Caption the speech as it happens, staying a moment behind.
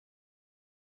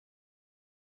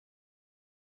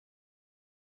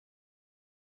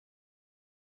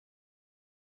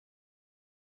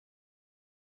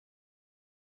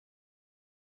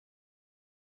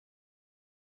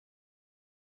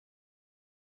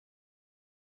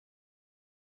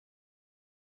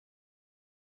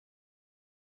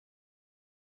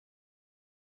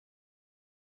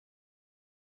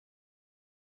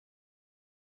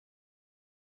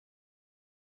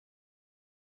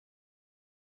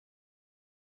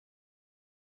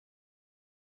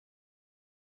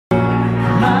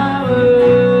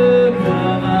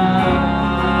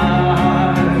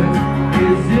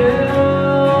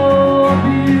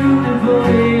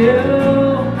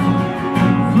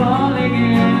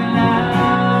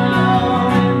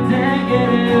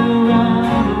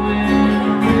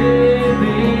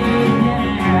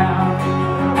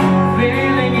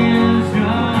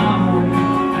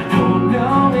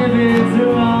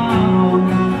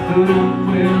Put up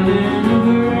well in the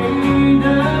parade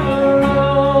of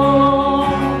rose.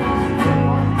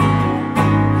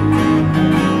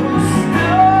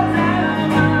 Stars out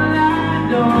my light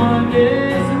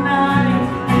darkest night.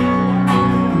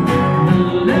 The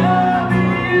love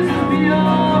is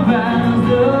pure as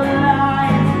the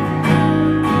light.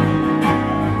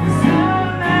 The sun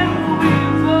that we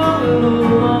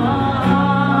follow us.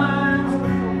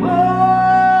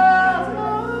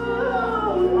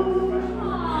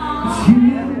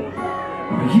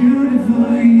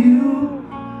 Beautiful you,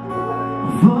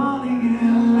 falling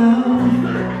in love.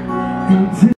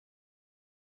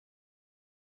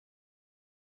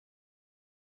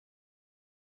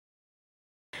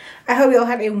 I hope you all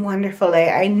had a wonderful day.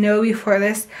 I know before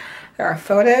this there are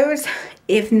photos,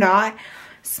 if not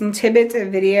some tidbits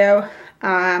of video.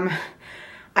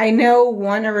 I know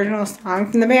one original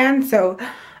song from the band, so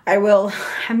I will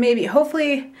maybe,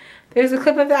 hopefully there's a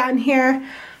clip of that in here,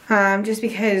 just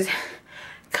because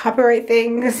copyright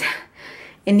things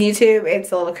in YouTube,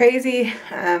 it's a little crazy.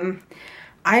 I'm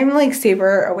like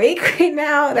super awake right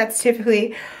now. That's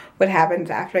typically what happens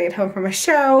after I get home from a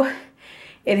show.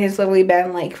 It has literally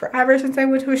been like forever since I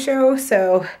went to a show,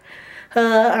 so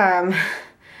I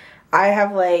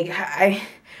have like, I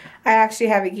actually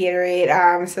have a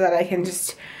Gatorade, so that I can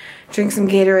just drink some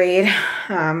Gatorade,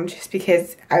 just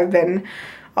because I've been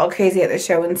all crazy at the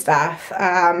show and stuff.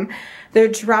 The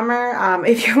drummer,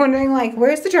 if you're wondering like,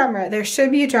 where's the drummer? There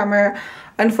should be a drummer.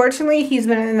 Unfortunately, he's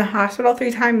been in the hospital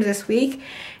 3 times this week,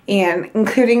 and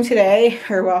including today,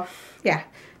 or well, yeah,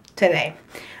 today.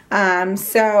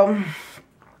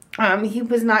 He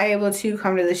was not able to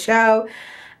come to the show.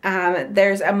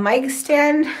 There's a mic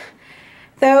stand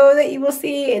though that you will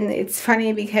see, and it's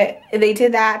funny because they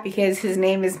did that because his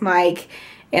name is Mike,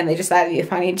 and they just thought it'd be a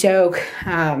funny joke.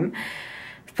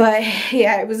 But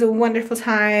yeah, it was a wonderful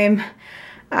time.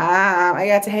 I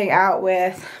got to hang out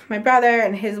with my brother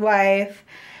and his wife,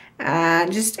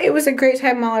 and just, it was a great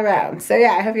time all around. So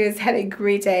yeah, I hope you guys had a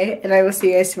great day, and I will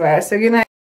see you guys tomorrow. So good night.